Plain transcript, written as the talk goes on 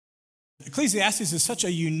Ecclesiastes is such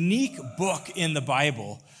a unique book in the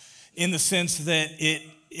Bible in the sense that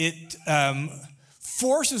it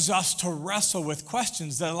forces us to wrestle with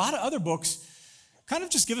questions that a lot of other books kind of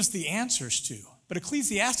just give us the answers to. But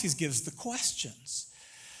Ecclesiastes gives the questions.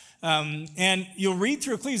 And you'll read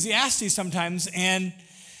through Ecclesiastes sometimes, and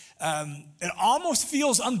it almost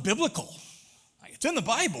feels unbiblical. It's in the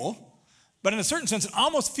Bible, but in a certain sense, it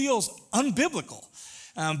almost feels unbiblical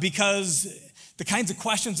because the kinds of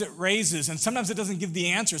questions it raises, and sometimes it doesn't give the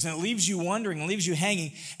answers, and it leaves you wondering, and leaves you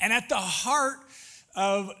hanging. And at the heart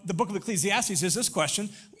of the book of Ecclesiastes is this question,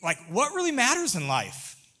 like, what really matters in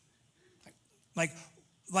life? Like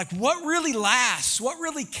what really lasts? What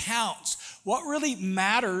really counts? What really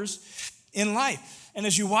matters in life? And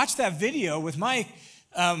as you watch that video with Mike,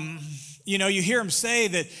 you hear him say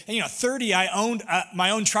that, 30, I owned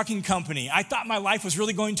my own trucking company. I thought my life was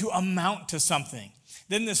really going to amount to something.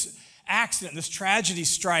 Then this accident, this tragedy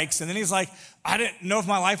strikes, and then he's like, I didn't know if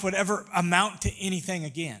my life would ever amount to anything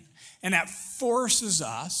again. And that forces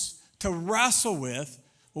us to wrestle with,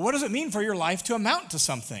 well, what does it mean for your life to amount to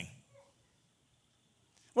something?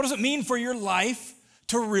 What does it mean for your life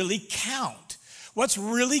to really count? What's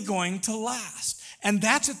really going to last? And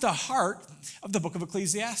that's at the heart of the book of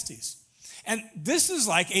Ecclesiastes. And this is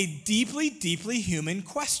like a deeply, deeply human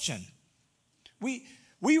question.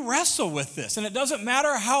 We wrestle with this, and it doesn't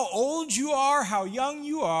matter how old you are, how young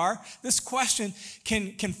you are, this question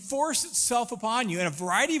can force itself upon you in a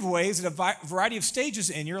variety of ways, at a variety of stages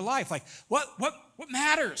in your life. Like, what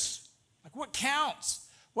matters? Like, what counts?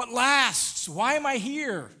 What lasts? Why am I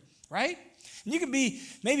here? Right? And you can be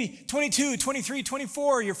maybe 22, 23,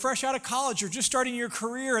 24, you're fresh out of college, you're just starting your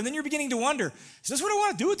career, and then you're beginning to wonder, is this what I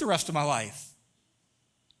want to do with the rest of my life?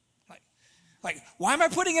 Like, why am I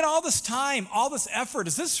putting in all this time, all this effort?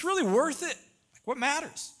 Is this really worth it? Like, what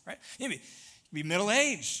matters, right? You can be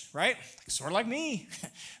middle-aged, right? Sort of like me,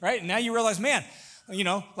 right? And now you realize, man,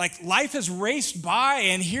 life has raced by,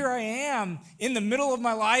 and here I am in the middle of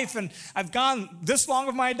my life, and I've gone this long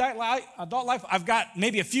of my adult life. I've got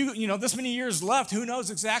maybe a few, this many years left. Who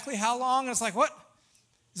knows exactly how long? And it's like, what?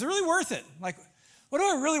 Is it really worth it? Like, what do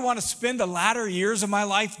I really want to spend the latter years of my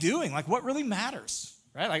life doing? Like, what really matters?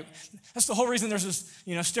 Right? Like, that's the whole reason there's this,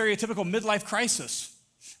 stereotypical midlife crisis,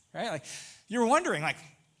 right? Like, you're wondering, like,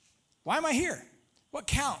 why am I here? What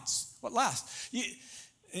counts? What lasts?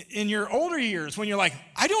 In your older years, when you're like,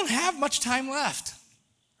 I don't have much time left,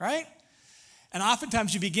 right? And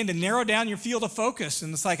oftentimes you begin to narrow down your field of focus,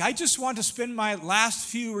 and it's like, I just want to spend my last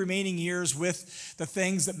few remaining years with the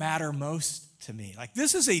things that matter most to me. Like,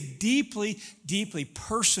 this is a deeply, deeply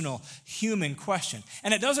personal human question.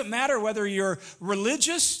 And it doesn't matter whether you're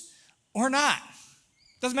religious or not.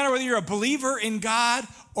 It doesn't matter whether you're a believer in God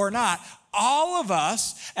or not. All of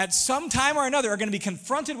us, at some time or another, are going to be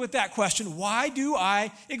confronted with that question. Why do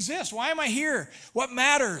I exist? Why am I here? What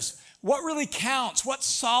matters? What really counts? What's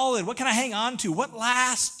solid? What can I hang on to? What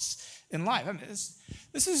lasts in life? I mean,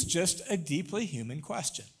 this is just a deeply human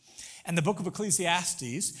question. And the book of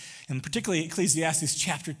Ecclesiastes, and particularly Ecclesiastes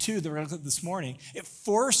chapter 2 that we're going to look at this morning, it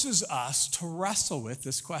forces us to wrestle with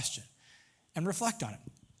this question and reflect on it.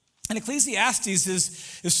 And Ecclesiastes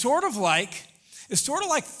is sort of like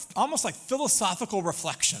almost like philosophical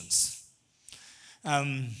reflections.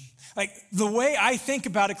 Like, the way I think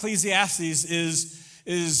about Ecclesiastes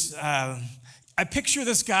is I picture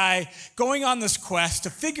this guy going on this quest to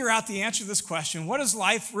figure out the answer to this question. What is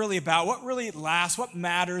life really about? What really lasts? What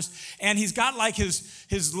matters? And he's got like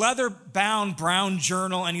his leather-bound brown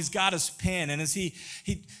journal, and he's got his pen. And as he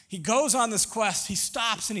goes on this quest, he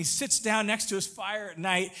stops and he sits down next to his fire at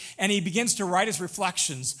night, and he begins to write his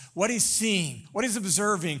reflections, what he's seeing, what he's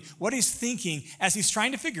observing, what he's thinking, as he's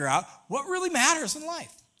trying to figure out what really matters in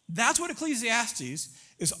life. That's what Ecclesiastes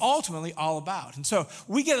is ultimately all about. And so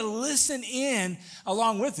we get to listen in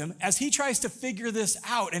along with him as he tries to figure this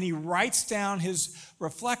out, and he writes down his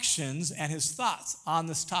reflections and his thoughts on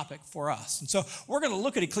this topic for us. And so we're going to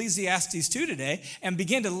look at Ecclesiastes 2 today and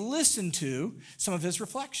begin to listen to some of his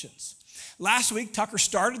reflections. Last week, Tucker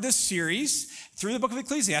started this series through the book of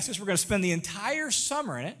Ecclesiastes. We're going to spend the entire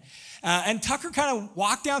summer in it. And Tucker kind of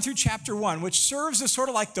walked down through chapter 1, which serves as sort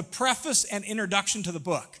of like the preface and introduction to the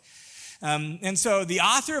book. And so the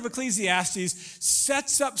author of Ecclesiastes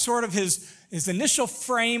sets up sort of his initial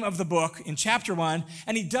frame of the book in chapter 1,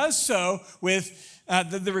 and he does so with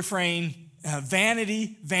the refrain,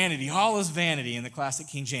 vanity, vanity, all is vanity in the classic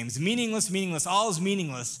King James. Meaningless, meaningless, all is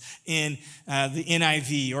meaningless in the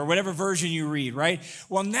NIV or whatever version you read, right?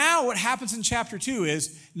 Well, now what happens in chapter 2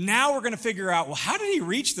 is now we're going to figure out, well, how did he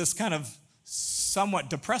reach this kind of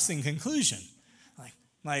somewhat depressing conclusion?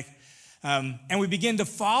 And we begin to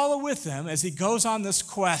follow with him as he goes on this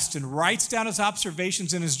quest and writes down his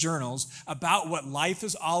observations in his journals about what life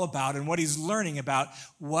is all about and what he's learning about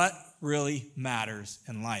what really matters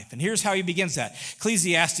in life. And here's how he begins that.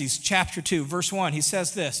 Ecclesiastes chapter 2, verse 1, he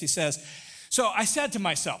says this. He says, so I said to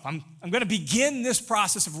myself, I'm going to begin this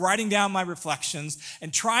process of writing down my reflections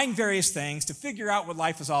and trying various things to figure out what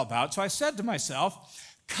life is all about. So I said to myself,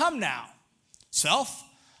 come now, self,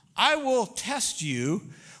 I will test you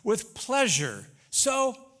with pleasure.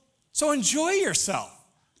 So enjoy yourself.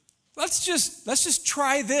 Let's just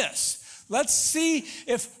try this. Let's see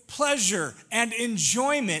if pleasure and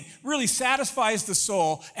enjoyment really satisfies the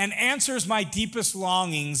soul and answers my deepest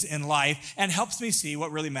longings in life and helps me see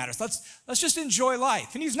what really matters. Let's just enjoy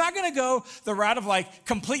life. And he's not going to go the route of like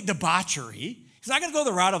complete debauchery. He's not going to go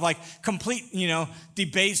the route of like complete,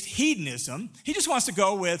 debased hedonism. He just wants to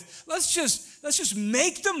go with, let's just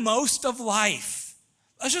make the most of life.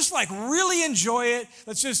 Let's just like really enjoy it.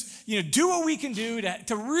 Let's just, do what we can do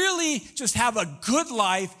to really just have a good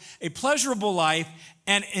life, a pleasurable life,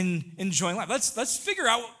 and enjoying life. Let's figure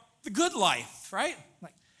out the good life, right?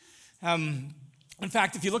 In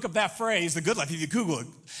fact, if you look up that phrase, the good life, if you Google it,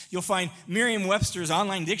 you'll find Merriam-Webster's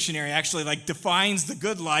online dictionary actually like defines the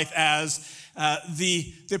good life as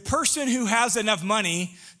the person who has enough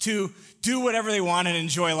money to do whatever they want and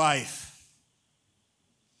enjoy life.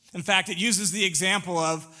 In fact, it uses the example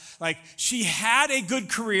of like she had a good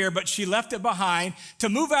career, but she left it behind to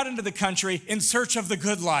move out into the country in search of the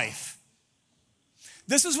good life.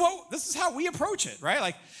 This is how we approach it, right?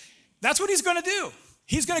 Like that's what he's going to do.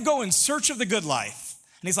 He's going to go in search of the good life.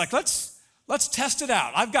 And he's like, let's test it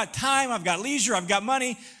out. I've got time, I've got leisure, I've got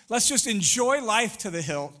money. Let's just enjoy life to the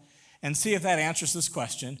hilt and see if that answers this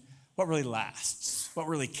question. What really lasts? What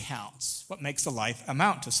really counts? What makes a life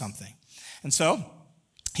amount to something? And so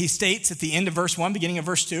he states at the end of verse 1, beginning of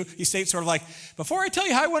verse 2, he states sort of like, before I tell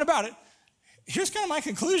you how I went about it, here's kind of my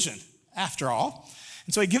conclusion, after all.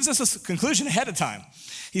 And so he gives us a conclusion ahead of time.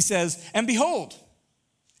 He says, and behold,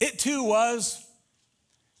 it too was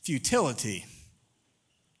futility.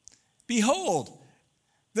 Behold,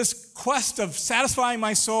 this quest of satisfying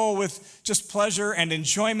my soul with just pleasure and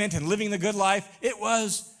enjoyment and living the good life, it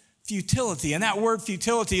was futility. And that word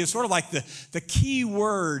futility is sort of like the key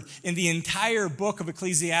word in the entire book of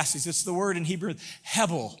Ecclesiastes. It's the word in Hebrew,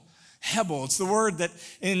 hebel. Hebel. It's the word that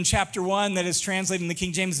in chapter 1 that is translated in the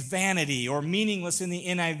King James vanity or meaningless in the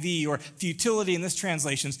NIV or futility in this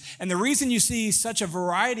translations. And the reason you see such a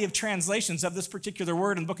variety of translations of this particular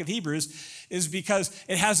word in the book of Hebrews is because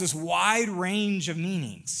it has this wide range of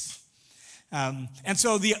meanings. And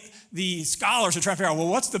so the scholars are trying to figure out, well,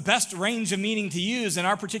 what's the best range of meaning to use in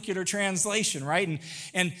our particular translation, right?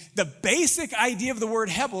 And the basic idea of the word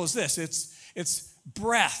hebel is this. It's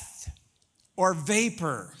breath or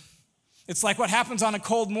vapor. It's like what happens on a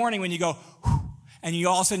cold morning when you go, whew, and you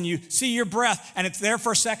all of a sudden you see your breath and it's there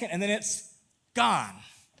for a second and then it's gone.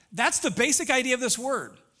 That's the basic idea of this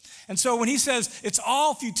word. And so when he says it's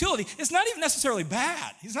all futility, it's not even necessarily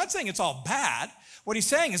bad. He's not saying it's all bad. What he's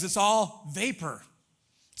saying is it's all vapor.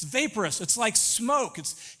 It's vaporous. It's like smoke.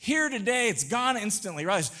 It's here today. It's gone instantly.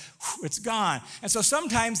 Right? It's gone. And so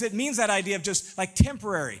sometimes it means that idea of just like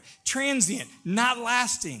temporary, transient, not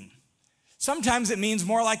lasting. Sometimes it means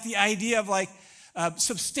more like the idea of like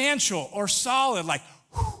substantial or solid, like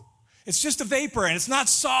it's just a vapor and it's not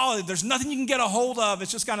solid. There's nothing you can get a hold of.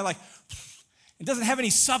 It's just kind of like, it doesn't have any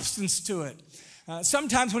substance to it.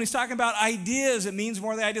 Sometimes when he's talking about ideas, it means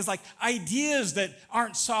more the ideas like ideas that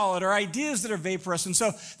aren't solid or ideas that are vaporous, and so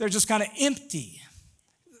they're just kind of empty.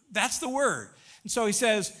 That's the word. And so he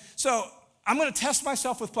says, so I'm going to test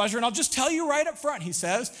myself with pleasure, and I'll just tell you right up front, he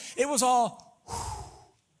says, it was all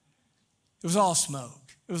smoke.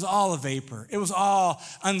 It was all a vapor. It was all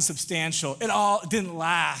unsubstantial. It didn't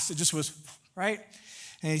last. It just was, right?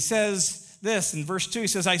 And he says this in verse 2, he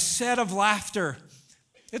says, I said of laughter,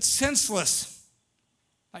 it's senseless.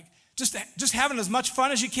 Just having as much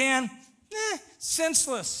fun as you can,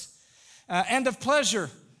 senseless. And of pleasure,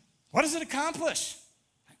 what does it accomplish?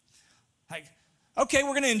 Like, okay,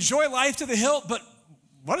 we're going to enjoy life to the hilt, but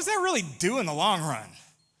what does that really do in the long run?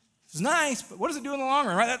 It's nice, but what does it do in the long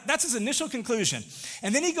run, right? That's his initial conclusion.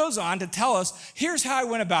 And then he goes on to tell us, here's how I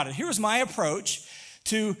went about it. Here's my approach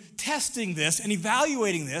to testing this and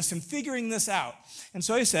evaluating this and figuring this out. And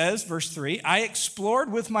so he says, verse 3, I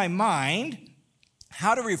explored with my mind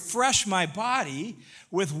how to refresh my body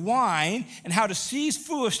with wine and how to seize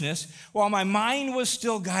foolishness while my mind was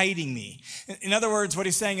still guiding me. In other words, what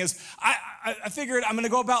he's saying is, I figured I'm going to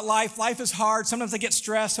go about life. Life is hard. Sometimes I get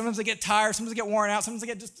stressed. Sometimes I get tired. Sometimes I get worn out. Sometimes I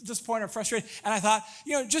get disappointed or frustrated. And I thought,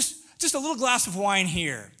 just a little glass of wine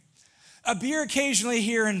here. A beer occasionally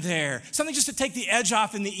here and there. Something just to take the edge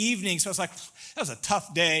off in the evening. So it's like, that was a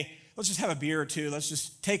tough day. Let's just have a beer or two. Let's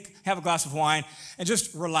just have a glass of wine and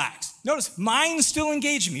just relax. Notice, mind's still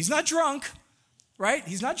engaging me. He's not drunk, right?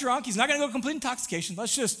 He's not drunk. He's not going to go complete intoxication. I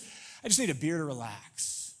just need a beer to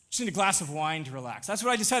relax. I just need a glass of wine to relax. That's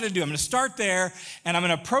what I decided to do. I'm going to start there, and I'm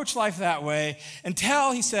going to approach life that way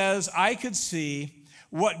until, he says, I could see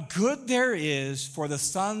what good there is for the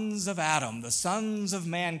sons of Adam, the sons of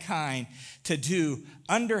mankind, to do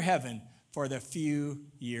under heaven for the few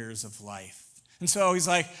years of life. And so he's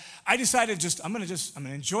like, I decided I'm going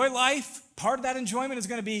to enjoy life. Part of that enjoyment is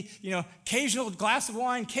going to be, occasional glass of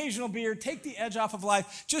wine, occasional beer, take the edge off of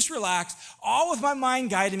life, just relax, all with my mind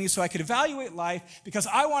guiding me so I could evaluate life, because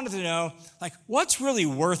I wanted to know, what's really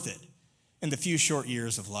worth it in the few short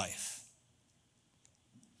years of life.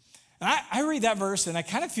 And I read that verse and I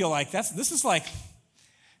kind of feel like this is like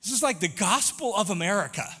the gospel of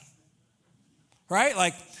America, right?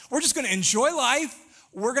 Like, we're just going to enjoy life.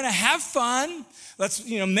 We're going to have fun. Let's,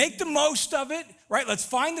 make the most of it, right? Let's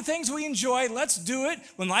find the things we enjoy. Let's do it.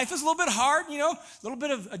 When life is a little bit hard, a little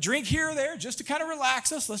bit of a drink here or there just to kind of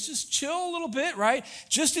relax us. Let's just chill a little bit, right?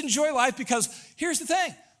 Just enjoy life, because here's the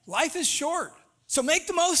thing. Life is short, so make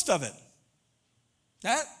the most of it.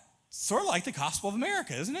 That's sort of like the gospel of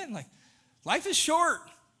America, isn't it? Like, life is short,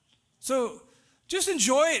 so just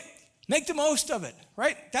enjoy it. Make the most of it,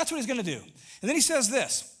 right? That's what he's going to do. And then he says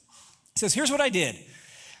this. He says, here's what I did.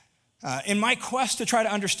 In my quest to try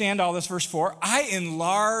to understand all this, verse 4, I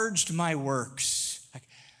enlarged my works.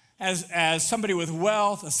 As somebody with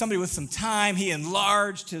wealth, as somebody with some time, he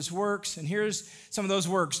enlarged his works. And here's some of those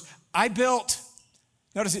works. I built,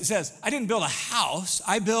 notice it says, I didn't build a house.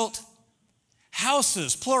 I built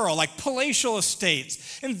houses, plural, like palatial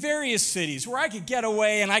estates in various cities where I could get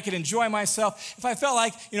away and I could enjoy myself. If I felt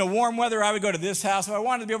like, warm weather, I would go to this house. If I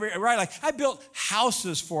wanted to be over here, right? Like, I built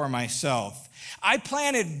houses for myself. I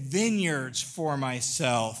planted vineyards for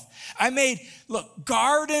myself. I made,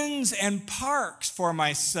 gardens and parks for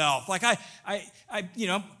myself. Like, I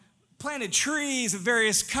planted trees of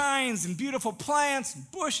various kinds and beautiful plants and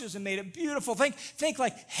bushes and made it beautiful. Think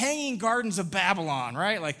like hanging gardens of Babylon,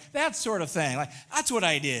 right? Like that sort of thing. Like, that's what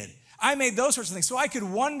I did. I made those sorts of things so I could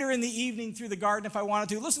wander in the evening through the garden if I wanted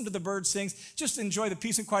to, listen to the birds sing, just enjoy the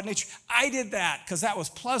peace and quiet nature. I did that because that was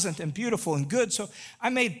pleasant and beautiful and good. So I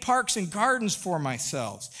made parks and gardens for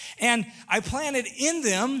myself. And I planted in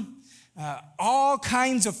them all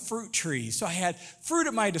kinds of fruit trees. So I had fruit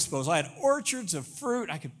at my disposal. I had orchards of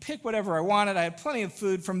fruit. I could pick whatever I wanted. I had plenty of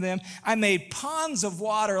food from them. I made ponds of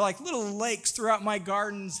water, like little lakes throughout my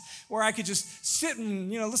gardens where I could just sit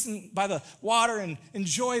and, listen by the water and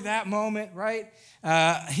enjoy that moment, right?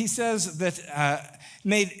 He says that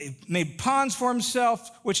made ponds for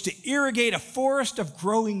himself, which to irrigate a forest of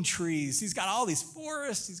growing trees. He's got all these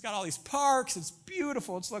forests. He's got all these parks. It's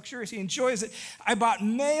beautiful. It's luxurious. He enjoys it. I bought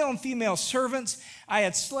male and female servants. I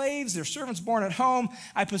had slaves, their servants born at home.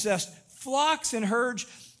 I possessed flocks and herds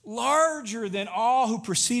larger than all who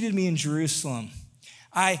preceded me in Jerusalem.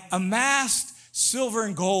 I amassed silver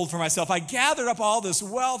and gold for myself. I gathered up all this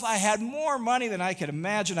wealth. I had more money than I could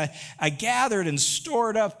imagine. I gathered and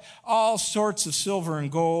stored up all sorts of silver and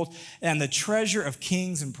gold and the treasure of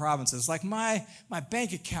kings and provinces. Like my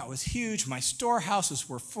bank account was huge. My storehouses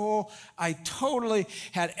were full. I totally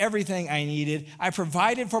had everything I needed. I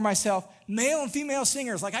provided for myself male and female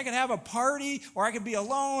singers. Like, I could have a party or I could be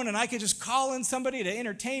alone and I could just call in somebody to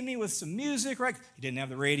entertain me with some music, right? He didn't have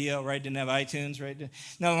the radio, right? Didn't have iTunes, right?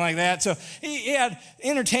 Nothing like that. So he had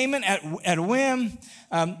entertainment at whim.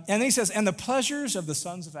 And then he says, and the pleasures of the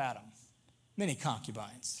sons of Adam. Many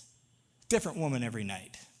concubines. Different woman every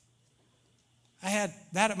night. I had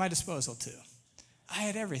that at my disposal too. I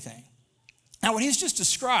had everything. Now, what he's just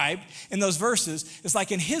described in those verses is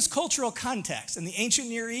like in his cultural context in the ancient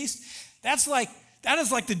Near East, that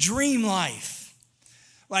is like the dream life.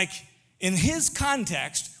 Like, in his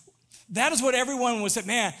context, that is what everyone would say,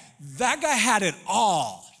 man, that guy had it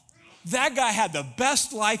all. That guy had the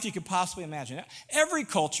best life you could possibly imagine. Every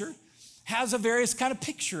culture has a various kind of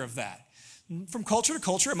picture of that. From culture to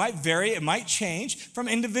culture, it might vary, it might change. From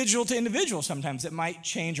individual to individual, sometimes it might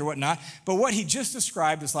change or whatnot. But what he just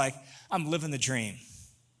described is like, I'm living the dream.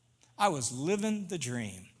 I was living the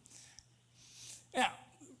dream. Now,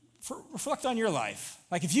 reflect on your life.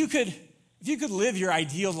 Like, if you could live your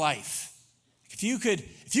ideal life, if you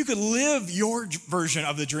could live your version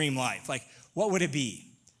of the dream life, like, what would it be?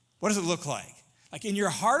 What does it look like? Like, in your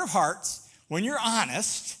heart of hearts, when you're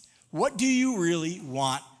honest, what do you really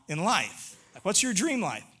want in life? Like, what's your dream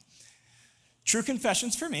life? True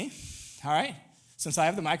confessions for me, all right? since I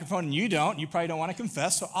have the microphone and you don't, you probably don't want to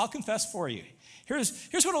confess, so I'll confess for you. Here's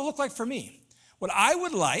what it'll look like for me. What I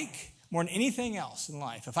would like more than anything else in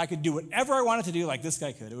life, if I could do whatever I wanted to do like this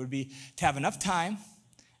guy could, it would be to have enough time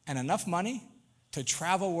and enough money to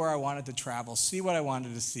travel where I wanted to travel, see what I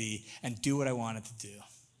wanted to see, and do what I wanted to do.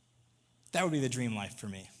 That would be the dream life for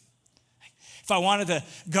me. If I wanted to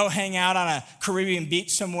go hang out on a Caribbean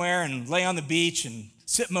beach somewhere and lay on the beach and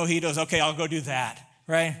sip mojitos, okay, I'll go do that,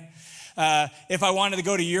 right? If I wanted to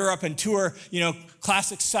go to Europe and tour,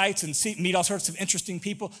 classic sites and meet all sorts of interesting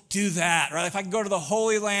people, do that, right? If I could go to the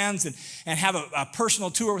Holy Lands and have a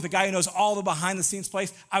personal tour with a guy who knows all the behind-the-scenes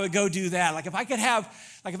place, I would go do that. If I could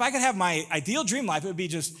have my ideal dream life, it would be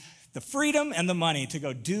just the freedom and the money to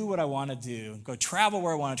go do what I want to do, go travel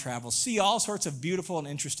where I want to travel, see all sorts of beautiful and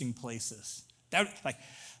interesting places. That,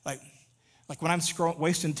 like when I'm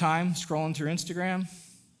wasting time scrolling through Instagram,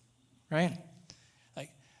 right?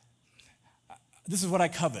 This is what I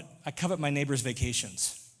covet. I covet my neighbor's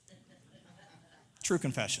vacations. True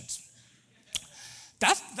confessions.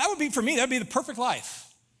 That would be, for me, that would be the perfect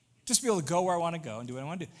life. Just be able to go where I want to go and do what I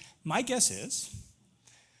want to do. My guess is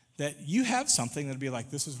that you have something that would be like,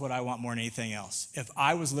 this is what I want more than anything else. If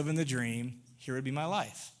I was living the dream, here would be my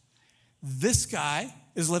life. This guy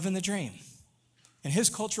is living the dream. In his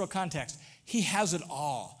cultural context, he has it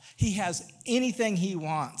all. He has anything he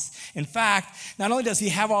wants. In fact, not only does he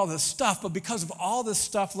have all this stuff, but because of all this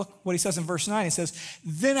stuff, look what he says in verse 9. He says,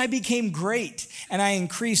 then I became great, and I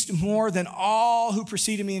increased more than all who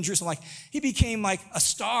preceded me in Jerusalem. He became like a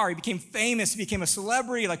star. He became famous. He became a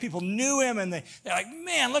celebrity. People knew him, and they're like,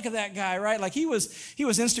 man, look at that guy, right? He was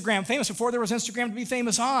Instagram famous before there was Instagram to be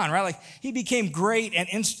famous on, right? He became great and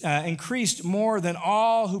increased more than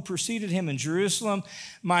all who preceded him in Jerusalem.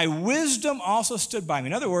 My wisdom also stood by me.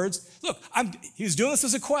 In other words, look, he was doing this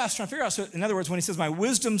as a quest, trying to figure out. So in other words, when he says, my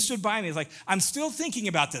wisdom stood by me, it's like, I'm still thinking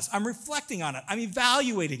about this. I'm reflecting on it. I'm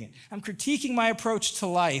evaluating it. I'm critiquing my approach to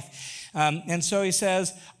life. And so he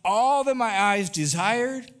says, all that my eyes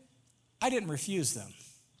desired, I didn't refuse them.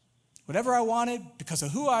 Whatever I wanted, because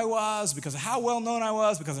of who I was, because of how well known I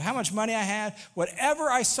was, because of how much money I had, whatever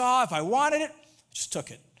I saw, if I wanted it, I just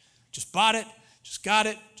took it. Just bought it. Just got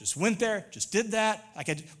it, just went there, just did that.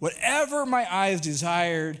 Whatever my eyes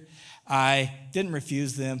desired, I didn't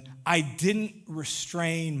refuse them. I didn't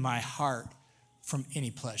restrain my heart from any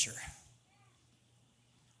pleasure.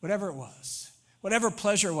 Whatever it was, whatever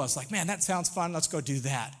pleasure it was, man, that sounds fun, let's go do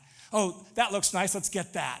that. Oh, that looks nice, let's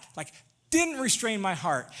get that. Didn't restrain my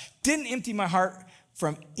heart, didn't empty my heart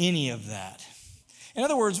from any of that. In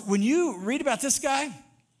other words, when you read about this guy,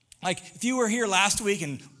 if you were here last week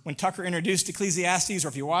and when Tucker introduced Ecclesiastes, or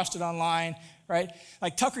if you watched it online, right?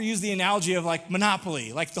 Tucker used the analogy of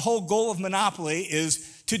Monopoly. The whole goal of Monopoly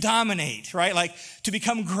is to dominate, right? To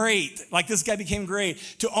become great. This guy became great.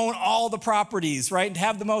 To own all the properties, right? To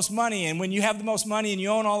have the most money. And when you have the most money and you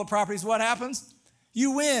own all the properties, what happens?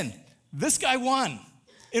 You win. This guy won.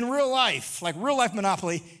 In real life, real life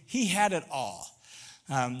Monopoly, he had it all.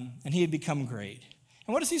 And he had become great.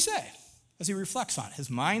 And what does he say? As he reflects on it, his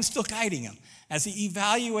mind's still guiding him, as he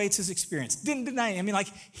evaluates his experience. Didn't deny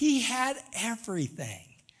it. He had everything.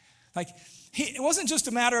 It wasn't just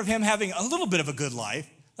a matter of him having a little bit of a good life.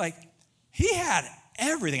 He had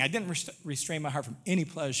everything. I didn't restrain my heart from any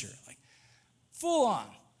pleasure. Full on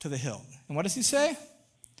to the hill. And what does he say?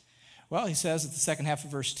 Well, he says at the second half of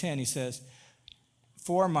verse 10, he says,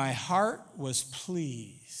 for my heart was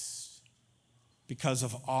pleased because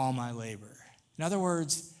of all my labor. In other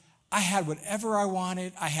words, I had whatever I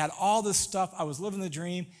wanted. I had all this stuff. I was living the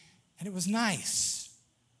dream, and it was nice.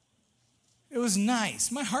 It was nice.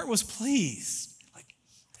 My heart was pleased.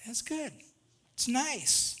 That's good. It's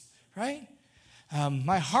nice, right?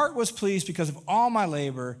 My heart was pleased because of all my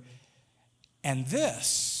labor, and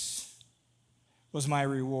this was my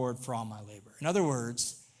reward for all my labor. In other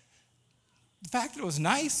words, the fact that it was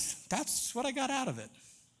nice, that's what I got out of it.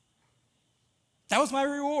 That was my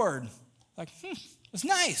reward. It's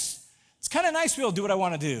nice. It's kind of nice to be able to do what I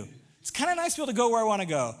want to do. It's kind of nice to be able to go where I want to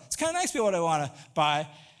go. It's kind of nice to be able to what I want to buy.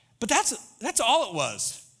 But that's all it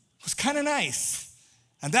was. It was kind of nice.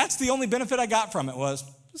 And that's the only benefit I got from it was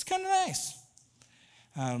kind of nice.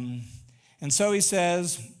 And so he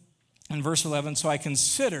says in verse 11, so I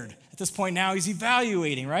considered, at this point now he's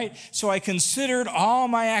evaluating, right? So I considered all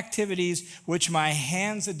my activities which my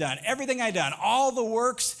hands had done. Everything I'd done, all the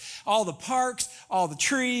works, all the parks, all the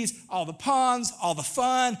trees, all the ponds, all the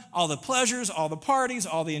fun, all the pleasures, all the parties,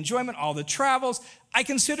 all the enjoyment, all the travels. I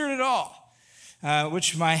considered it all,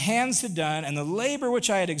 which my hands had done, and the labor which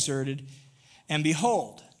I had exerted. And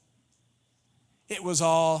behold, it was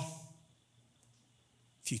all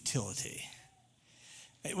futility.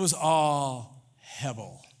 It was all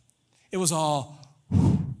Hebel. It was all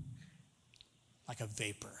like a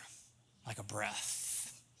vapor, like a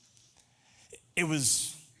breath. It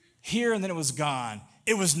was here and then it was gone.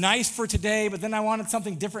 It was nice for today, but then I wanted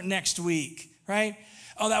something different next week, right?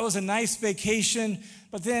 Oh, that was a nice vacation,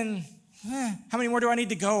 but then how many more do I need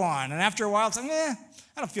to go on? And after a while, it's like, I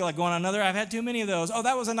don't feel like going on another. I've had too many of those. Oh,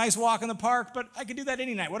 that was a nice walk in the park, but I could do that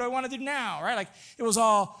any night. What do I want to do now, right? Like it was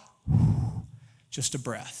all just a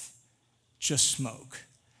breath, just smoke,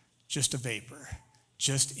 just a vapor,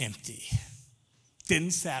 just empty.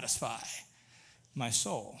 Didn't satisfy my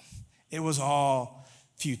soul. It was all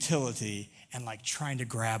futility and like trying to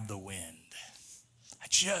grab the wind. I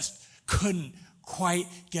just couldn't quite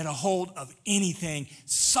get a hold of anything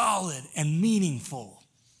solid and meaningful.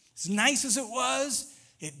 As nice as it was,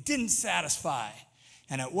 it didn't satisfy,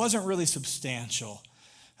 and it wasn't really substantial.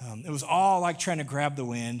 It was all like trying to grab the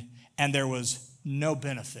wind, and there was no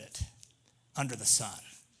benefit under the sun.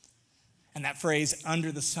 And that phrase,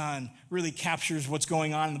 under the sun, really captures what's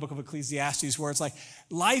going on in the book of Ecclesiastes, where it's like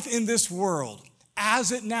life in this world,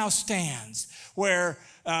 as it now stands, where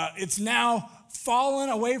it's now fallen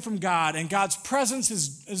away from God and God's presence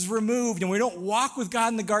is removed and we don't walk with God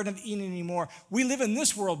in the Garden of Eden anymore. We live in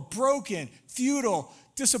this world broken, futile,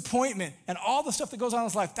 disappointment, and all the stuff that goes on in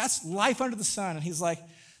this life. That's life under the sun. And he's like,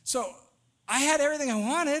 so I had everything I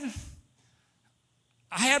wanted.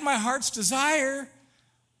 I had my heart's desire,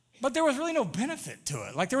 but there was really no benefit to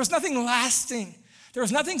it. Like there was nothing lasting. There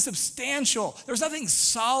was nothing substantial. There was nothing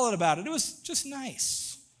solid about it. It was just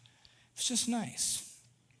nice. It was just nice.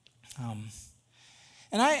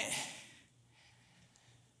 And I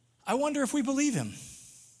wonder if we believe him.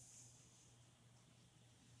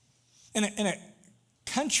 In a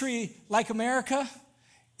country like America,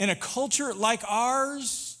 in a culture like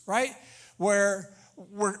ours, right, where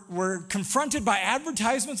we're confronted by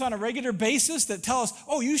advertisements on a regular basis that tell us,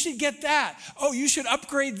 oh, you should get that. Oh, you should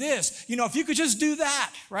upgrade this. You know, if you could just do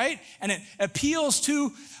that, right? And it appeals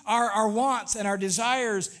to our wants and our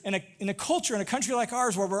desires in a culture, in a country like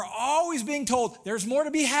ours, where we're always being told there's more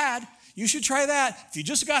to be had. You should try that. If you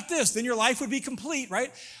just got this, then your life would be complete,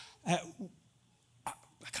 right? I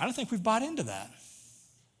kind of think we've bought into that.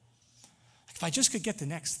 If I just could get the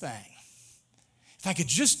next thing. If I could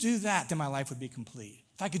just do that, then my life would be complete.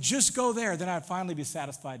 If I could just go there, then I'd finally be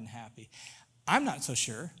satisfied and happy. I'm not so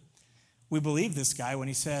sure we believe this guy when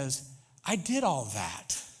he says, I did all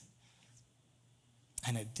that,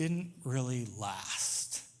 and it didn't really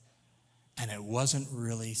last, and it wasn't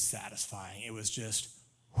really satisfying. It was just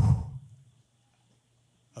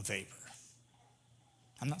a vapor.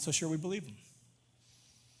 I'm not so sure we believe him.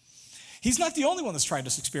 He's not the only one that's tried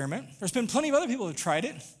this experiment. There's been plenty of other people who've tried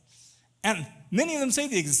it. And many of them say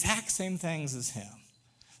the exact same things as him.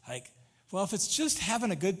 Like, well, if it's just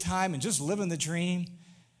having a good time and just living the dream,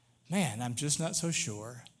 man, I'm just not so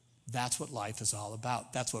sure that's what life is all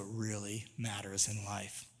about. That's what really matters in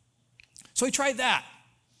life. So he tried that.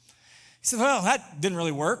 He said, well, that didn't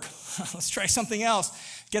really work. Let's try something else.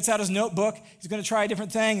 Gets out his notebook. He's going to try a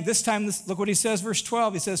different thing. This time, look what he says, verse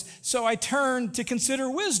 12. He says, so I turned to consider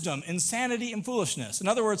wisdom, insanity, and foolishness. In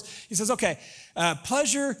other words, he says, okay,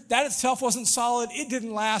 pleasure, that itself wasn't solid. It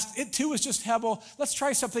didn't last. It too was just Hebel. Let's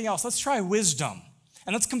try something else. Let's try wisdom.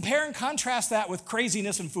 And let's compare and contrast that with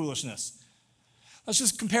craziness and foolishness. Let's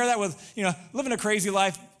just compare that with, living a crazy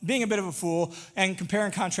life, being a bit of a fool, and compare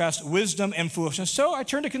and contrast wisdom and foolishness. So I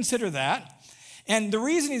turned to consider that. And the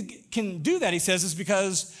reason he can do that, he says, is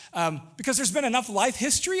because there's been enough life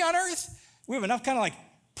history on earth. We have enough kind of like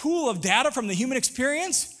pool of data from the human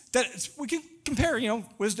experience that we can compare,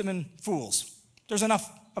 wisdom and fools. There's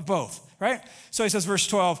enough of both, right? So he says, verse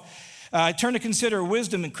 12, I turn to consider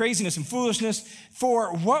wisdom and craziness and foolishness.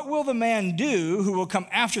 For what will the man do who will come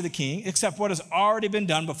after the king except what has already been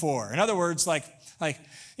done before? In other words, life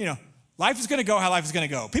is going to go how life is going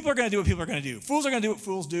to go. People are going to do what people are going to do. Fools are going to do what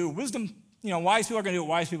fools do. Wisdom, wise people are going to do what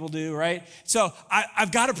wise people do, right? So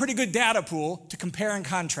I've got a pretty good data pool to compare and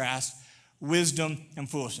contrast wisdom and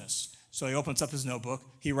foolishness. So he opens up his notebook.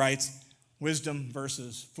 He writes, wisdom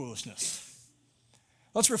versus foolishness.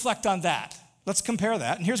 Let's reflect on that. Let's compare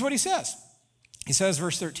that. And here's what he says. He says,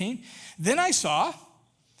 verse 13, then I saw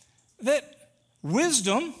that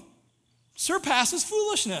wisdom surpasses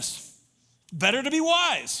foolishness. Better to be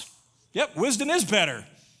wise. Yep, wisdom is better.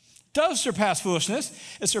 Does surpass foolishness.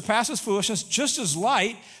 It surpasses foolishness just as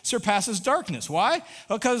light surpasses darkness. Why?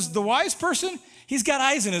 Because the wise person, he's got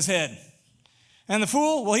eyes in his head. And the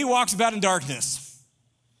fool, well, he walks about in darkness.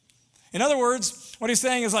 In other words, what he's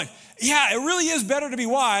saying is like, yeah, it really is better to be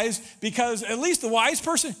wise because at least the wise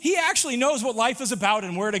person, he actually knows what life is about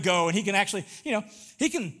and where to go. And he can actually, he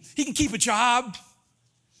can keep a job,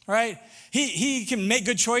 right? He can make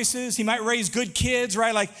good choices. He might raise good kids,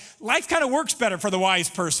 right? Like life kind of works better for the wise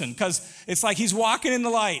person because it's like he's walking in the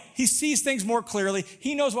light. He sees things more clearly.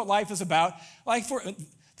 He knows what life is about. Like for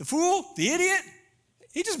the fool, the idiot,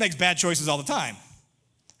 he just makes bad choices all the time,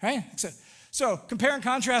 right? So compare and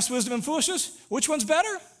contrast wisdom and foolishness. Which one's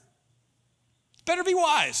better? It's better to be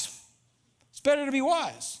wise. It's better to be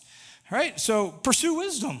wise, right? So pursue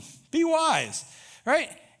wisdom. Be wise, right?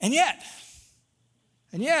 And yet,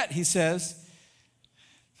 he says,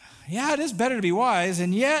 yeah, it is better to be wise,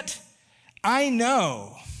 and yet I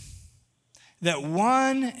know that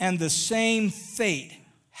one and the same fate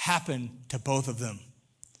happened to both of them.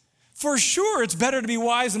 For sure, it's better to be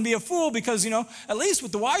wise than be a fool because, at least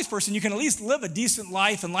with the wise person, you can at least live a decent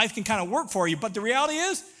life and life can kind of work for you. But the reality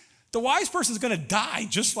is, the wise person is going to die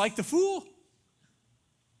just like the fool.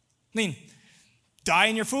 I mean, die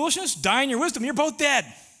in your foolishness, die in your wisdom, you're both dead.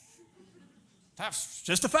 That's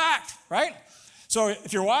just a fact, right? So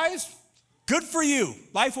if you're wise, good for you.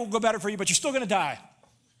 Life will go better for you, but you're still going to die.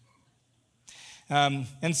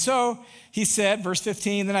 And so he said, verse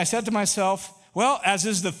 15, then I said to myself, well, as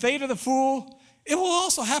is the fate of the fool, it will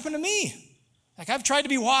also happen to me. Like I've tried to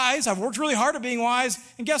be wise. I've worked really hard at being wise.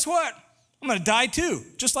 And guess what? I'm going to die too,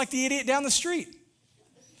 just like the idiot down the street.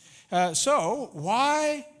 So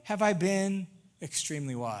why have I been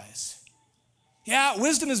extremely wise? Yeah,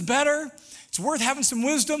 wisdom is better. It's worth having some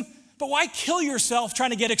wisdom. But why kill yourself trying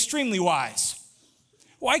to get extremely wise?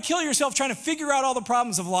 Why kill yourself trying to figure out all the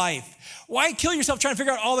problems of life? Why kill yourself trying to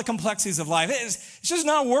figure out all the complexities of life? It's just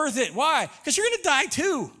not worth it. Why? Because you're going to die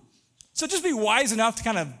too. So just be wise enough to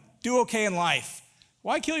kind of do okay in life.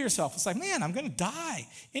 Why kill yourself? It's like, man, I'm going to die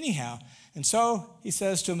anyhow. And so he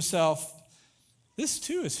says to himself, this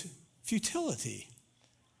too is futility.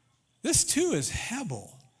 This too is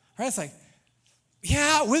Hebel. Right? It's like,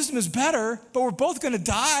 yeah, wisdom is better, but we're both going to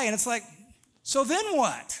die. And it's like, so then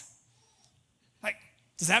what? Like,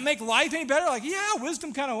 does that make life any better? Like, yeah,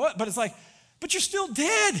 wisdom kind of what? But it's like, but you're still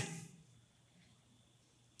dead.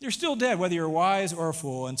 You're still dead, whether you're wise or a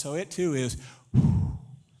fool. And so it too is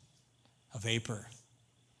a vapor,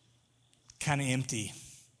 kind of empty.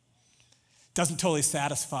 Doesn't totally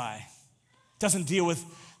satisfy. Doesn't deal with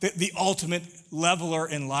the ultimate leveler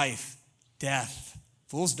in life, death.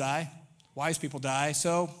 Fools die. Wise people die.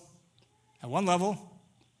 So at one level,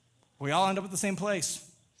 we all end up at the same place.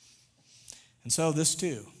 And so this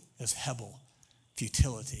too is Hebel,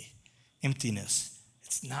 futility, emptiness.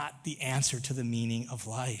 It's not the answer to the meaning of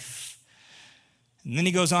life. And then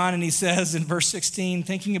he goes on and he says in verse 16,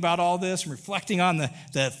 thinking about all this and reflecting on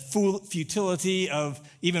the futility of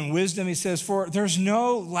even wisdom, he says, for there's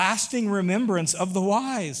no lasting remembrance of the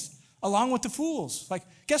wise along with the fools. Like,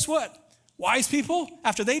 guess what? Wise people,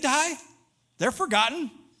 after they die, they're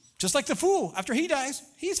forgotten. Just like the fool, after he dies,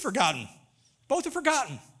 he's forgotten. Both are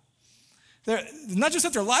forgotten. Not just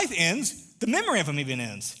that their life ends, the memory of them even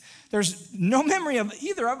ends. There's no memory of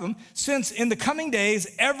either of them, since in the coming days,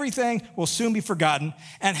 everything will soon be forgotten,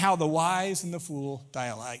 and how the wise and the fool die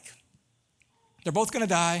alike. They're both going to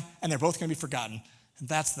die, and they're both going to be forgotten. And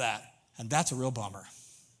that's that. And that's a real bummer.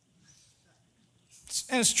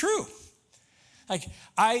 And it's true. Like,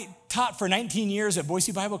 I taught for 19 years at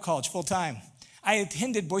Boise Bible College full time. I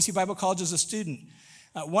attended Boise Bible College as a student.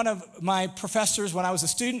 One of my professors when I was a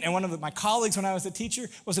student and one of my colleagues when I was a teacher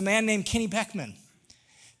was a man named Kenny Beckman.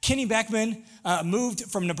 Kenny Beckman moved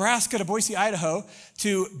from Nebraska to Boise, Idaho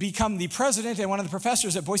to become the president and one of the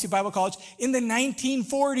professors at Boise Bible College in the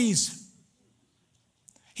 1940s.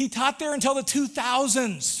 He taught there until the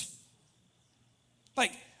 2000s.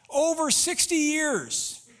 Like over 60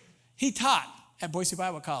 years he taught at Boise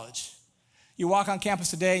Bible College. You walk on campus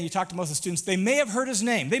today and you talk to most of the students, they may have heard his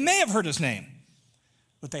name.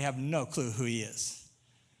 But they have no clue who he is.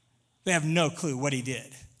 They have no clue what he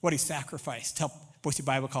did, what he sacrificed to help Boise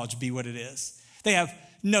Bible College be what it is. They have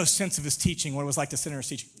no sense of his teaching, what it was like to sit in his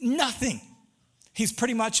teaching. Nothing. He's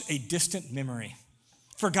pretty much a distant memory,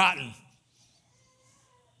 forgotten.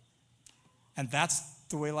 And that's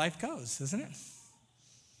the way life goes, isn't it?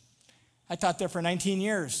 I taught there for 19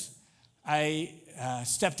 years. I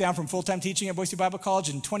stepped down from full-time teaching at Boise Bible College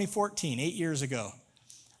in 2014, 8 years ago.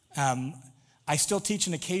 I still teach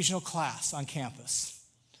an occasional class on campus,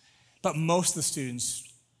 but most of the students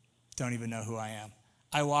don't even know who I am.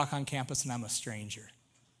 I walk on campus and I'm a stranger.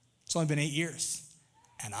 It's only been 8 years,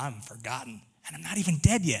 and I'm forgotten, and I'm not even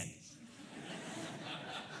dead yet.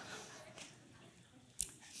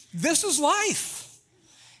 This is life.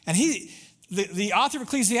 And the author of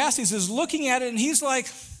Ecclesiastes is looking at it and he's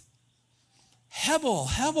like, Hebel,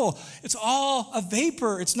 it's all a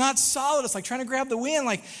vapor. It's not solid. It's like trying to grab the wind.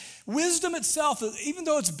 Like wisdom itself, even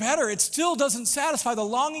though it's better, it still doesn't satisfy the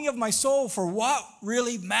longing of my soul for what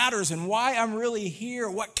really matters and why I'm really here,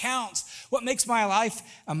 what counts, what makes my life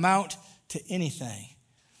amount to anything.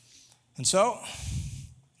 And so,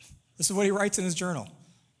 this is what he writes in his journal.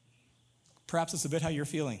 Perhaps it's a bit how you're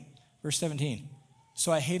feeling. Verse 17.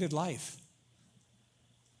 So I hated life.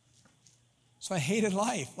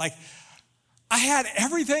 Like, I had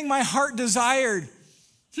everything my heart desired.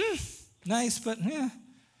 Nice, but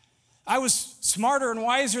I was smarter and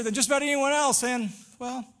wiser than just about anyone else, and,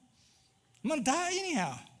 well, I'm going to die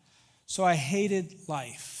anyhow. So I hated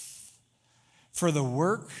life for the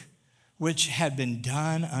work which had been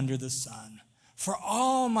done under the sun. For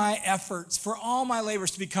all my efforts, for all my labors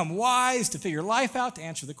to become wise, to figure life out, to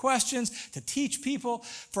answer the questions, to teach people,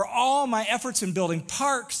 for all my efforts in building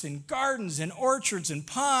parks and gardens and orchards and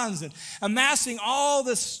ponds and amassing all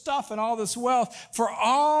this stuff and all this wealth, for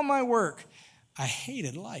all my work, I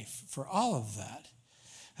hated life for all of that.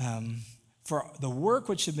 For the work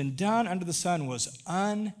which had been done under the sun was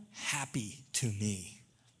unhappy to me.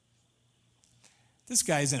 This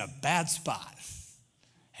guy's in a bad spot.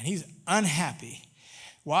 And he's unhappy.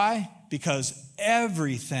 Why? Because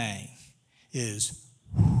everything is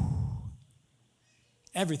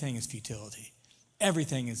futility.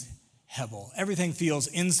 Everything is Hebel. Everything feels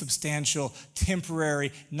insubstantial,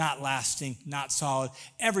 temporary, not lasting, not solid.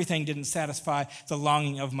 Everything didn't satisfy the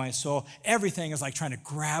longing of my soul. Everything is like trying to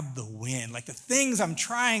grab the wind. Like the things I'm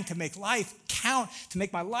trying to make life count, to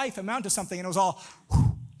make my life amount to something, and it was all,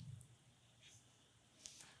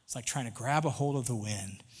 it's like trying to grab a hold of the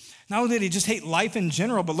wind. Not only did he just hate life in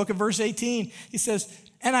general, but look at verse 18. He says,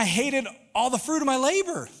 and I hated all the fruit of my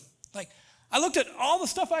labor. Like, I looked at all the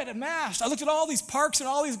stuff I had amassed. I looked at all these parks and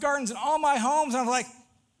all these gardens and all my homes, and I was like,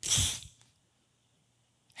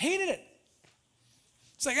 hated it.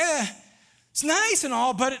 It's like, it's nice and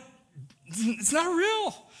all, but it's not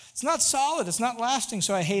real. It's not solid. It's not lasting.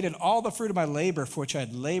 So I hated all the fruit of my labor for which I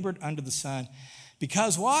had labored under the sun.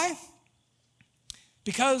 Because why?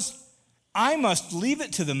 Because I must leave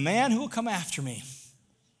it to the man who will come after me.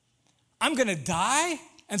 I'm going to die,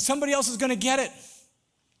 and somebody else is going to get it.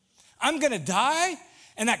 I'm going to die,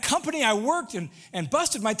 and that company I worked and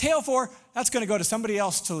busted my tail for, that's going to go to somebody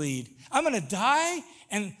else to lead. I'm going to die,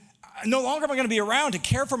 and no longer am I going to be around to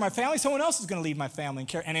care for my family. Someone else is going to lead my family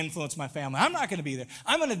and influence my family. I'm not going to be there.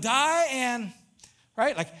 I'm going to die, and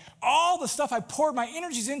right? Like all the stuff I poured my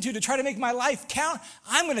energies into to try to make my life count,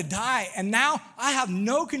 I'm going to die, and now I have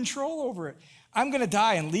no control over it. I'm going to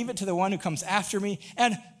die and leave it to the one who comes after me,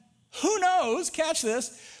 and who knows, catch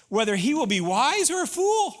this, whether he will be wise or a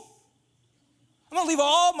fool. I'm going to leave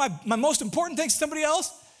all my most important things to somebody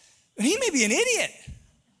else, and he may be an idiot.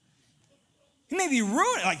 He may be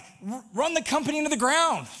ruined, like run the company into the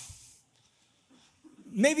ground.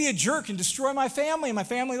 Maybe a jerk and destroy my family and my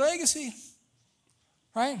family legacy.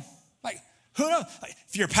 Right? Like, who knows? Like,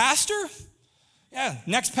 if you're a pastor,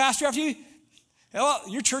 next pastor after you, well,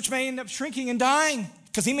 your church may end up shrinking and dying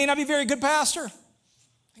because he may not be a very good pastor.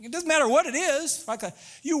 Like, it doesn't matter what it is. Like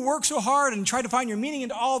you work so hard and try to find your meaning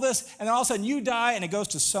into all this, and then all of a sudden you die and it goes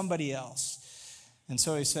to somebody else. And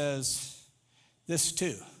so he says, this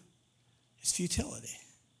too is futility.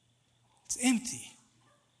 It's empty.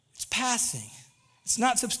 It's passing. It's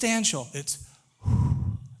not substantial. It's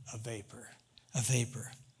a vapor. A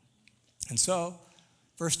vapor. And so,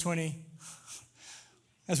 verse 20,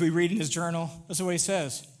 as we read in his journal, this is what he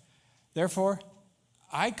says. Therefore,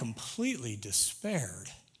 I completely despaired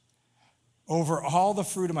over all the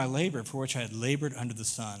fruit of my labor for which I had labored under the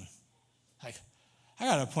sun. Like, I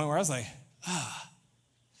got to a point where I was like,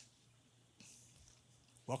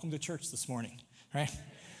 welcome to church this morning, right?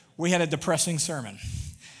 We had a depressing sermon.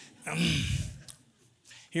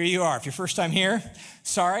 Here you are. If you're first time here,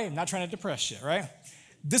 sorry, I'm not trying to depress you, right?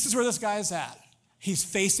 This is where this guy is at. He's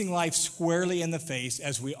facing life squarely in the face,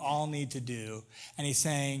 as we all need to do. And he's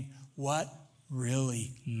saying, what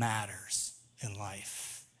really matters in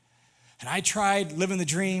life? And I tried living the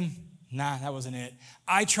dream. Nah, that wasn't it.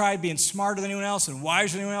 I tried being smarter than anyone else and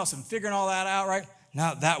wiser than anyone else and figuring all that out, right?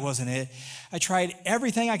 No, that wasn't it. I tried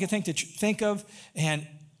everything I could think of, and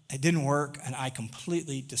it didn't work, and I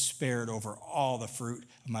completely despaired over all the fruit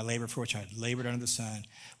of my labor for which I had labored under the sun.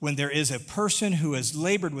 When there is a person who has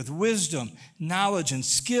labored with wisdom, knowledge, and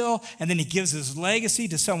skill, and then he gives his legacy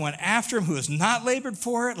to someone after him who has not labored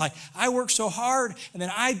for it, like I worked so hard, and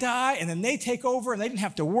then I die, and then they take over, and they didn't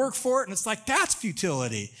have to work for it, and it's like, that's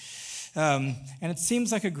futility. And it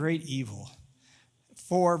seems like a great evil.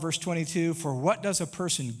 4, verse 22, for what does a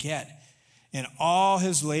person get in all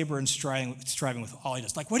his labor and striving with all he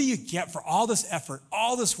does? Like, what do you get for all this effort,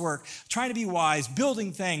 all this work, trying to be wise,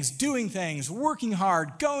 building things, doing things, working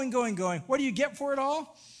hard, going? What do you get for it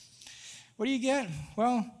all? What do you get?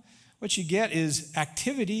 Well, what you get is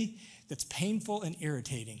activity that's painful and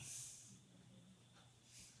irritating.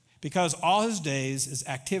 Because all his days is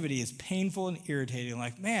activity is painful and irritating.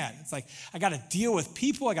 Like, man, it's like I got to deal with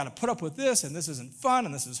people. I got to put up with this, and this isn't fun,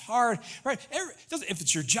 and this is hard, right? If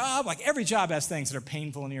it's your job, like every job has things that are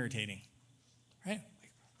painful and irritating, right?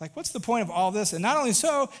 Like, what's the point of all this? And not only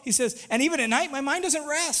so, he says, and even at night, my mind doesn't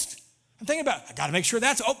rest. I'm thinking about, I got to make sure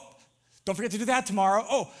don't forget to do that tomorrow.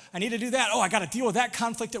 Oh, I need to do that. Oh, I got to deal with that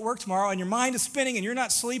conflict at work tomorrow. And your mind is spinning, and you're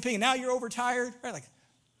not sleeping, and now you're overtired, right? Like,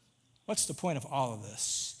 what's the point of all of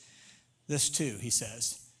this? This too, he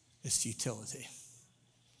says, is futility.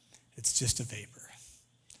 It's just a vapor.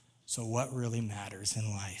 So what really matters in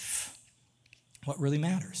life? What really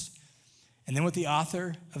matters? And then what the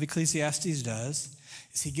author of Ecclesiastes does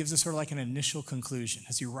is he gives us sort of like an initial conclusion.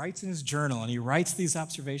 As he writes in his journal and he writes these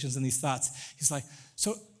observations and these thoughts, he's like,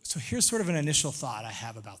 so here's sort of an initial thought I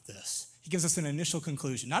have about this. He gives us an initial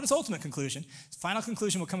conclusion, not his ultimate conclusion. His final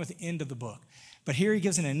conclusion will come at the end of the book. But here he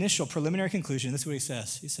gives an initial preliminary conclusion. This is what he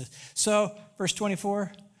says. He says, so, verse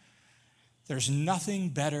 24, there's nothing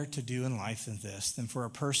better to do in life than for a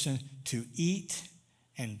person to eat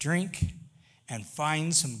and drink and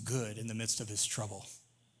find some good in the midst of his trouble.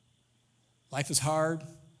 Life is hard.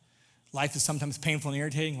 Life is sometimes painful and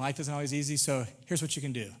irritating. Life isn't always easy. So here's what you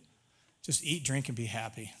can do. Just eat, drink, and be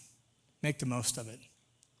happy. Make the most of it.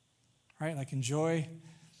 Right? Like enjoy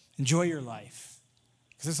your life.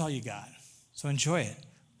 Because that's all you got. So enjoy it.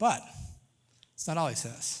 But it's not all he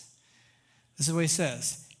says. This is what he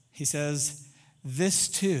says. He says, this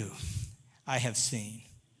too I have seen,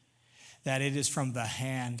 that it is from the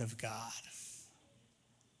hand of God.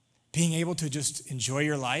 Being able to just enjoy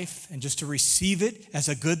your life and just to receive it as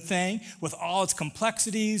a good thing with all its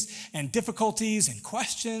complexities and difficulties and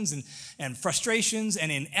questions and frustrations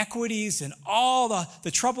and inequities and all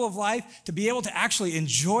the trouble of life, to be able to actually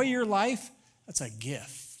enjoy your life, that's a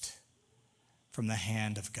gift from the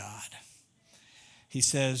hand of God. He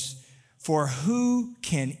says, for who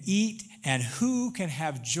can eat and who can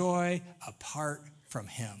have joy apart from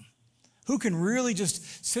him? Who can really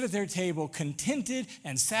just sit at their table contented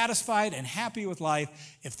and satisfied and happy with life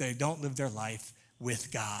if they don't live their life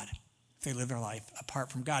with God, if they live their life apart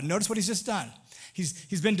from God? Notice what he's just done.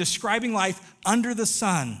 He's been describing life under the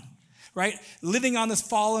sun, right? Living on this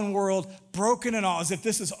fallen world, broken and all, as if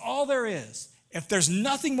this is all there is. If there's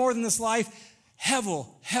nothing more than this life,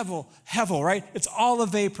 hevel, right? It's all a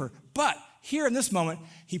vapor. But here in this moment,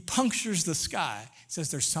 he punctures the sky. He says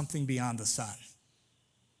there's something beyond the sun.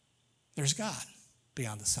 There's God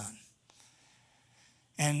beyond the sun.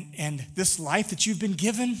 And this life that you've been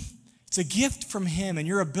given, it's a gift from him. And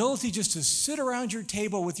your ability just to sit around your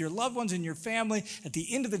table with your loved ones and your family at the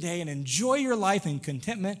end of the day and enjoy your life in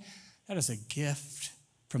contentment, that is a gift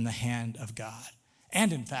from the hand of God.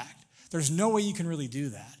 And in fact, there's no way you can really do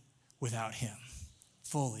that without him,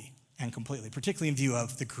 fully and completely, particularly in view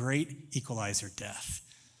of the great equalizer, death.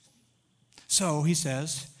 So he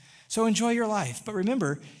says, so enjoy your life. But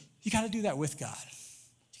remember, you got to do that with God.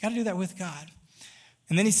 You got to do that with God.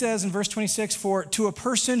 And then he says in verse 26, for to a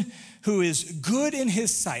person who is good in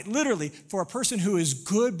his sight, literally, for a person who is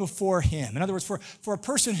good before him. In other words, for a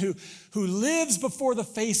person who lives before the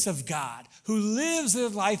face of God, who lives their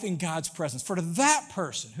life in God's presence, for to that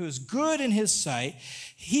person who is good in his sight,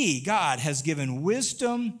 God, has given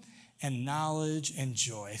wisdom and knowledge and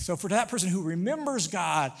joy. So for that person who remembers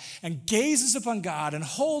God and gazes upon God and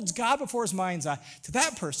holds God before his mind's eye, to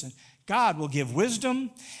that person, God will give wisdom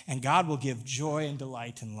and God will give joy and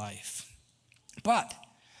delight in life. But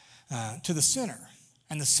to the sinner,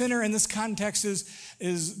 and the sinner in this context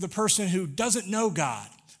is the person who doesn't know God,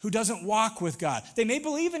 who doesn't walk with God. They may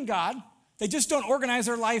believe in God, they just don't organize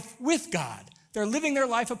their life with God. They're living their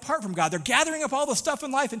life apart from God. They're gathering up all the stuff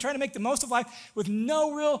in life and trying to make the most of life with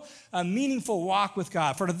no real meaningful walk with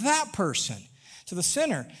God. For to that person, to the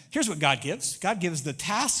sinner, here's what God gives. God gives the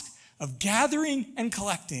task of gathering and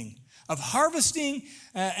collecting, of harvesting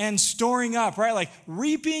and storing up, right? Like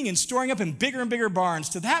reaping and storing up in bigger and bigger barns.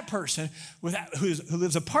 To that person who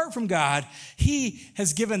lives apart from God, he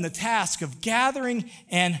has given the task of gathering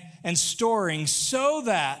and storing so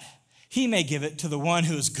that he may give it to the one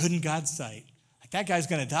who is good in God's sight. That guy's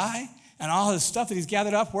going to die, and all his stuff that he's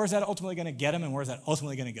gathered up, where's that ultimately going to get him, and where's that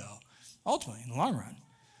ultimately going to go? Ultimately, in the long run,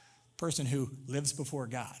 the person who lives before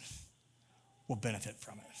God will benefit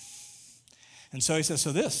from it. And so he says,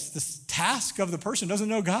 so this task of the person doesn't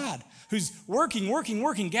know God, who's working,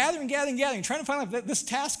 gathering, trying to find out this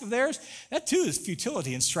task of theirs, that too is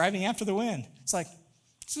futility and striving after the wind. It's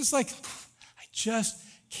just like, I just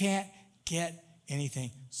can't get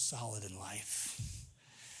anything solid in life.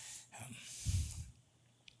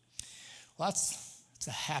 Well, it's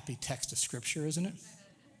a happy text of Scripture, isn't it?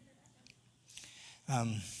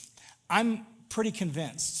 I'm pretty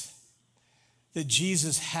convinced that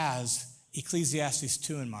Jesus has Ecclesiastes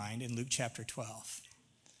 2 in mind in Luke chapter 12.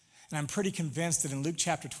 And I'm pretty convinced that in Luke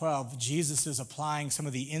chapter 12, Jesus is applying some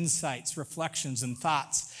of the insights, reflections, and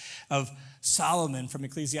thoughts of Solomon from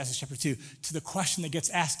Ecclesiastes chapter 2 to the question that gets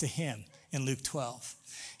asked to him in Luke 12.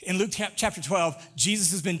 In Luke chapter 12,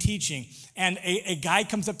 Jesus has been teaching, and a guy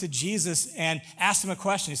comes up to Jesus and asks him a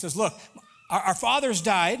question. He says, look, our fathers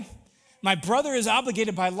died. My brother is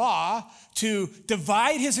obligated by law to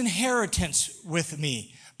divide his inheritance with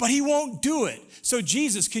me, but he won't do it. So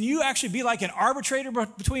Jesus, can you actually be like an arbitrator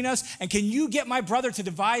between us? And can you get my brother to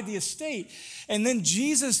divide the estate? And then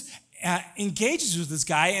Jesus engages with this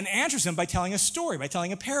guy and answers him by telling a story, by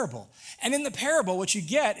telling a parable. And in the parable, what you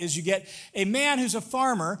get a man who's a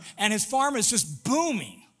farmer, and his farm is just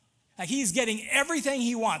booming. Like he's getting everything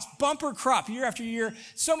he wants, bumper crop year after year,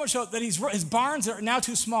 so much so that his barns are now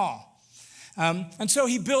too small. And so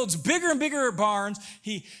he builds bigger and bigger barns.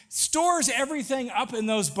 He stores everything up in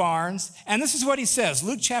those barns. And this is what he says.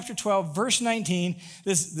 Luke chapter 12, verse 19,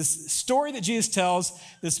 this story that Jesus tells,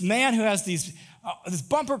 this man who has this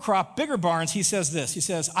bumper crop, bigger barns, he says this. He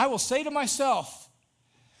says, I will say to myself,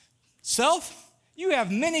 self, you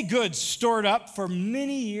have many goods stored up for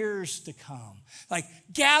many years to come. Like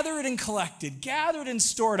gathered and collected, gathered and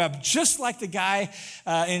stored up, just like the guy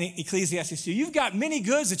in Ecclesiastes 2. You've got many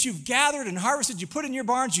goods that you've gathered and harvested, you put in your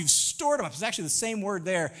barns, you've stored them up. It's actually the same word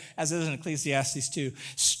there as it is in Ecclesiastes 2.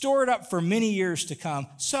 Stored up for many years to come.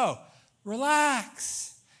 So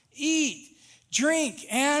relax, eat, drink,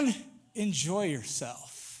 and enjoy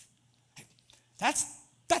yourself. That's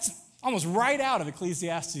almost right out of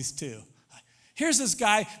Ecclesiastes 2. Here's this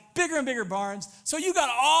guy, bigger and bigger barns. So you got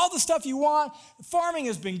all the stuff you want. Farming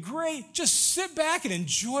has been great. Just sit back and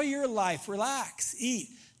enjoy your life. Relax, eat,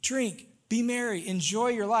 drink, be merry, enjoy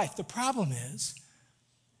your life. The problem is,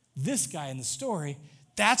 this guy in the story,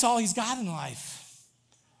 that's all he's got in life.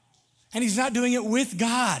 And he's not doing it with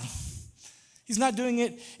God. He's not doing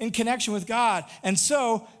it in connection with God. And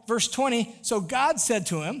so, verse 20, so God said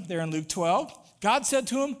to him, there in Luke 12, God said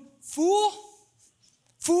to him, fool,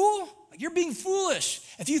 you're being foolish.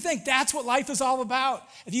 If you think that's what life is all about,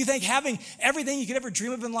 if you think having everything you could ever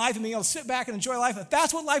dream of in life and being able to sit back and enjoy life, if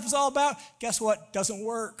that's what life is all about, guess what? Doesn't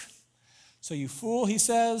work. So you fool, he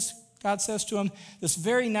says, God says to him, this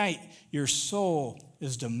very night your soul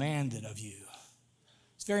is demanded of you.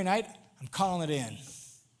 This very night, I'm calling it in.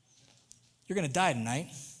 You're going to die tonight.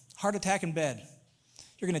 Heart attack in bed.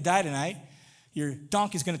 You're going to die tonight. Your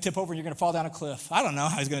donkey's going to tip over and you're going to fall down a cliff. I don't know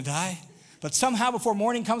how he's going to die. But somehow before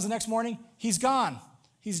morning comes the next morning, he's gone.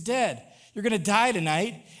 He's dead. You're going to die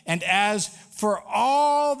tonight. And as for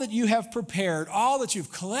all that you have prepared, all that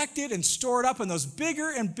you've collected and stored up in those bigger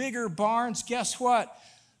and bigger barns, guess what?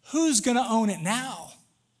 Who's going to own it now?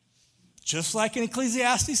 Just like in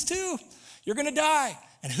Ecclesiastes 2, you're going to die.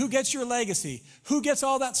 And who gets your legacy? Who gets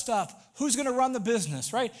all that stuff? Who's going to run the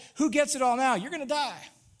business, right? Who gets it all now? You're going to die.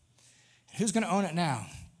 Who's going to own it now?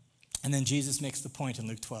 And then Jesus makes the point in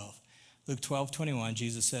Luke 12. Luke 12:21,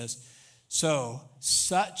 Jesus says, so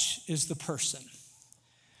such is the person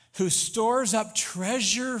who stores up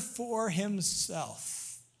treasure for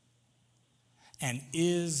himself and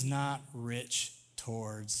is not rich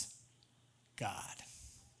towards God.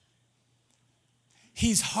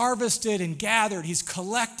 He's harvested and gathered. He's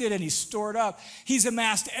collected and he's stored up. He's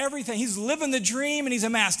amassed everything. He's living the dream and he's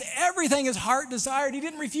amassed everything his heart desired. He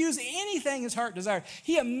didn't refuse anything his heart desired.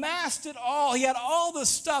 He amassed it all. He had all this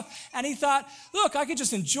stuff and he thought, look, I could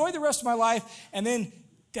just enjoy the rest of my life and then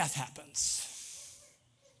death happens.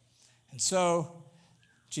 And so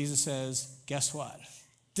Jesus says, guess what?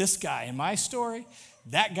 This guy in my story,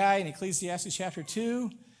 that guy in Ecclesiastes chapter 2,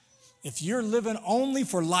 if you're living only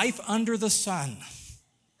for life under the sun,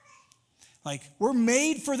 like, we're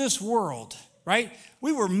made for this world, right?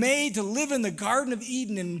 We were made to live in the Garden of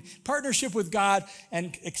Eden in partnership with God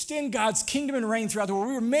and extend God's kingdom and reign throughout the world.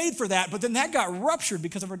 We were made for that, but then that got ruptured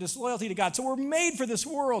because of our disloyalty to God. So we're made for this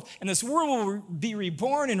world, and this world will be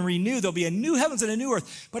reborn and renewed. There'll be a new heavens and a new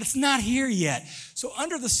earth, but it's not here yet. So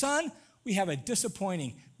under the sun, we have a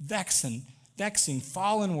disappointing, vexing,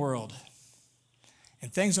 fallen world,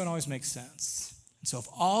 and things don't always make sense. And so if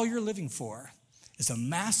all you're living for is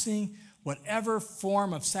amassing whatever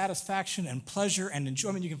form of satisfaction and pleasure and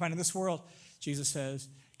enjoyment you can find in this world, Jesus says,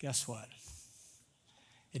 guess what?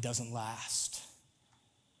 It doesn't last.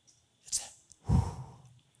 It's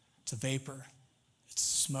a vapor. It's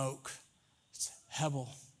smoke. It's Hebel.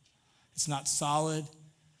 It's not solid.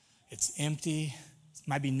 It's empty. It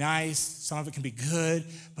might be nice. Some of it can be good,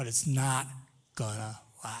 but it's not gonna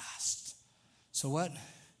last. So what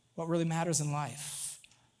really matters in life?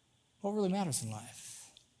 What really matters in life?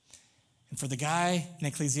 And for the guy in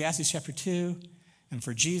Ecclesiastes chapter 2, and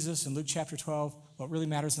for Jesus in Luke chapter 12, what really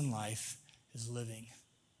matters in life is living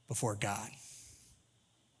before God.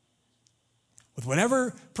 With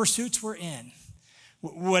whatever pursuits we're in,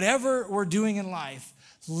 whatever we're doing in life,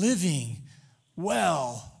 living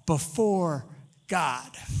well before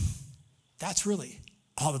God. That's really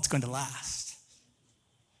all that's going to last.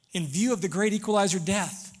 In view of the great equalizer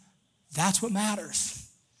death, that's what matters.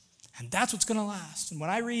 And that's what's going to last. And when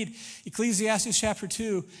I read Ecclesiastes chapter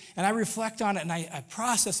 2, and I reflect on it, and I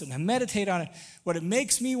process it, and I meditate on it, what it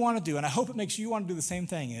makes me want to do, and I hope it makes you want to do the same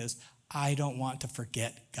thing, is I don't want to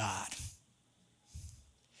forget God.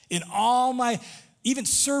 In all my, even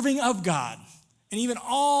serving of God, and even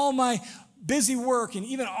all my busy work, and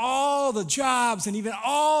even all the jobs, and even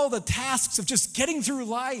all the tasks of just getting through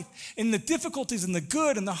life, and the difficulties, and the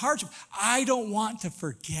good, and the hardship, I don't want to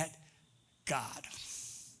forget God.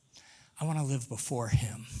 I want to live before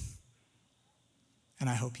him. And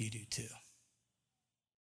I hope you do too.